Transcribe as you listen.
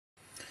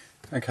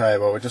Okay,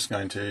 well, we're just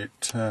going to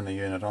turn the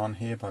unit on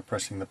here by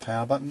pressing the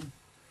power button,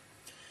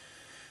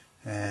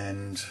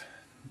 and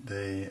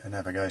the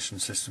navigation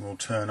system will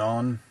turn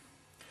on.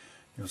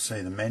 You'll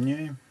see the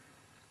menu.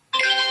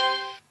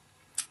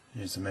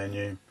 Here's the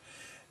menu,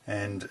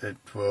 and it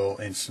will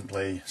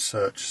instantly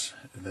search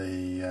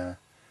the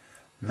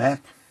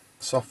map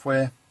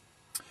software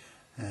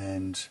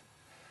and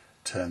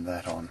turn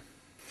that on.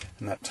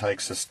 And that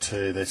takes us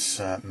to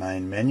this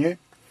main menu.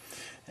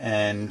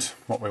 And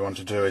what we want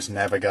to do is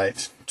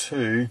navigate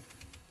to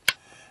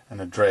an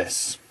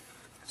address.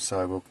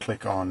 So we'll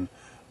click on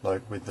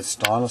with the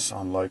stylus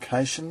on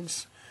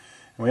locations,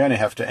 and we only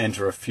have to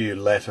enter a few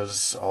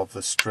letters of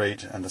the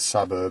street and the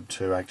suburb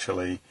to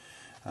actually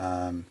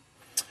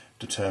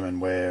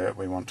determine where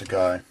we want to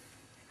go.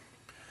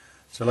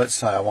 So let's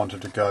say I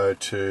wanted to go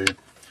to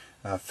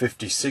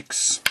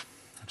 56.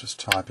 I'll just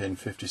type in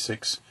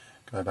 56,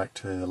 go back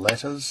to the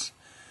letters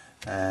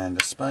and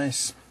a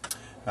space.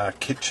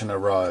 Kitchener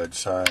Road,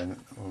 so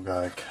we'll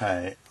go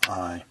K-I-T-C-H,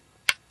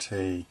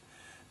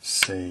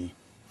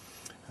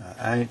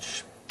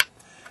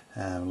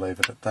 and we'll leave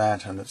it at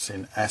that, and it's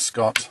in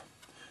Ascot,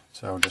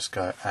 so we'll just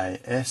go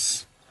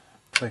A-S,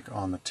 click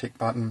on the tick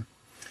button,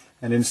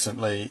 and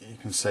instantly you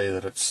can see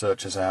that it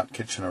searches out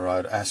Kitchener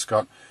Road,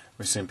 Ascot.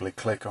 We simply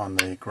click on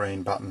the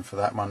green button for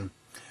that one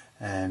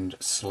and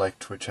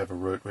select whichever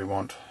route we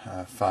want,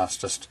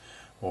 fastest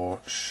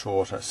or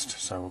shortest.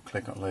 So we'll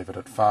leave it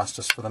at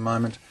fastest for the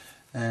moment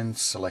and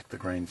select the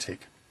green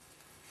tick.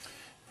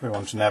 If we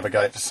want to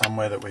navigate to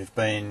somewhere that we've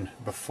been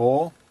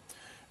before,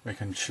 we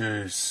can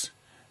choose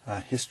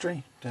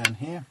history down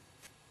here,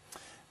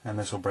 and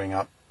this will bring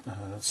up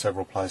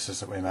several places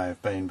that we may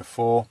have been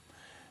before,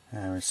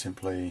 and we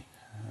simply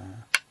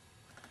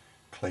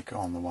click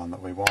on the one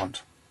that we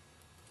want,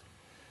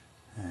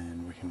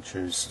 and we can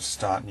choose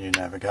start new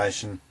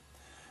navigation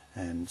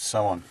and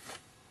so on.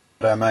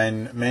 Our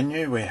main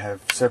menu, we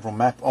have several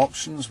map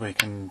options. We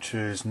can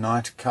choose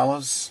night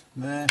colours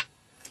there.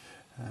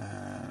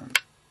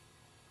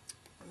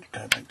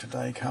 Go back to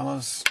day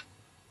colours.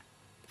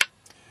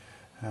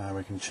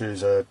 We can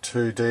choose a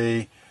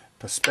 2D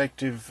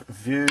perspective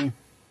view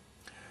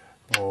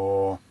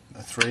or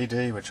a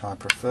 3D, which I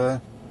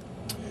prefer.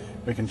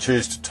 We can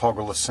choose to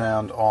toggle the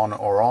sound on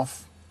or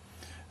off.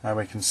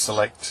 We can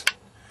select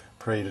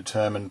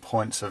predetermined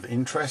points of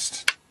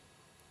interest.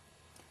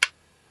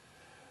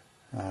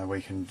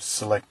 We can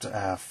select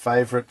our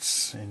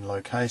favourites in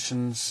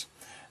locations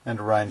and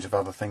a range of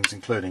other things,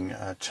 including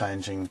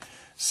changing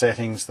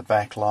settings, the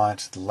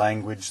backlight, the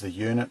language, the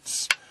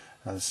units.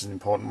 This is an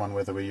important one,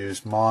 whether we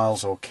use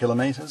miles or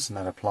kilometres, and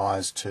that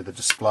applies to the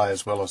display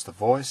as well as the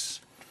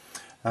voice.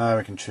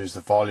 We can choose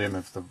the volume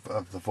of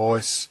the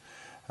voice.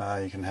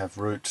 You can have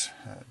route,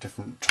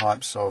 different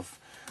types of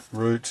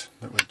route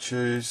that we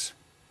choose.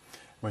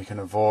 We can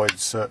avoid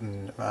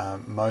certain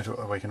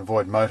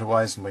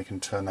motorways, and we can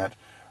turn that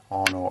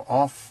on or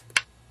off.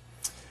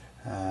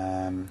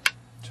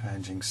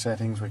 Changing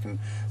settings, we can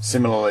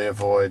similarly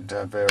avoid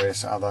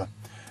various other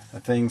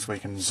things. We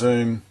can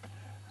zoom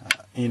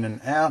in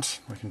and out,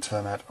 we can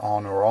turn that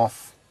on or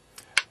off,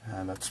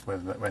 and that's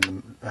when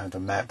the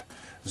map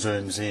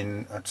zooms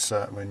in. It's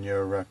when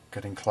you're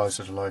getting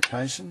closer to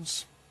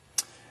locations.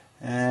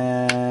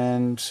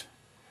 And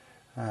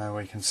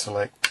we can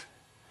select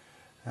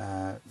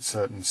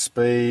certain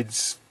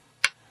speeds,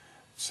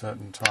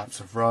 certain types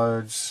of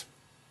roads,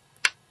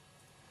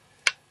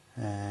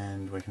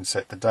 and we can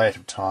set the date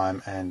of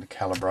time and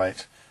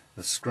calibrate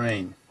the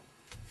screen.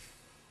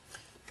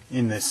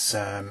 In this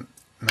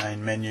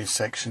main menu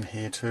section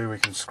here too, we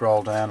can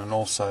scroll down, and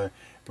also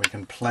we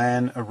can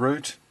plan a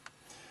route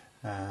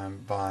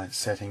by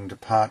setting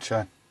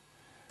departure,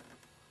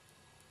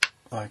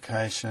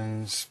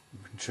 locations.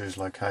 We can choose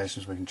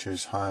locations, we can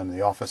choose home,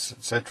 the office,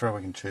 etc.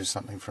 We can choose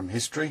something from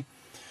history,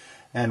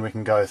 and we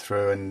can go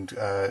through and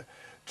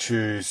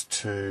choose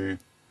to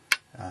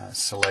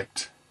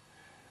select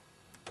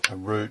a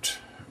route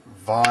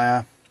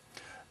via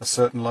a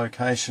certain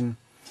location,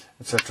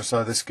 etc.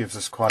 So this gives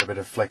us quite a bit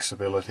of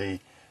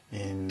flexibility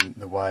in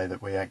the way that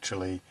we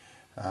actually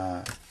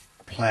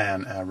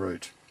plan our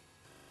route.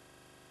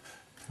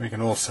 We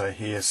can also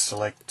here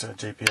select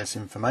GPS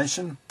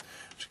information,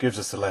 which gives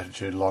us the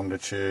latitude,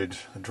 longitude,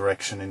 the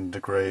direction in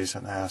degrees,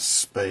 and our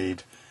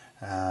speed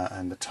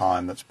and the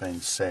time that's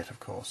been set, of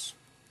course.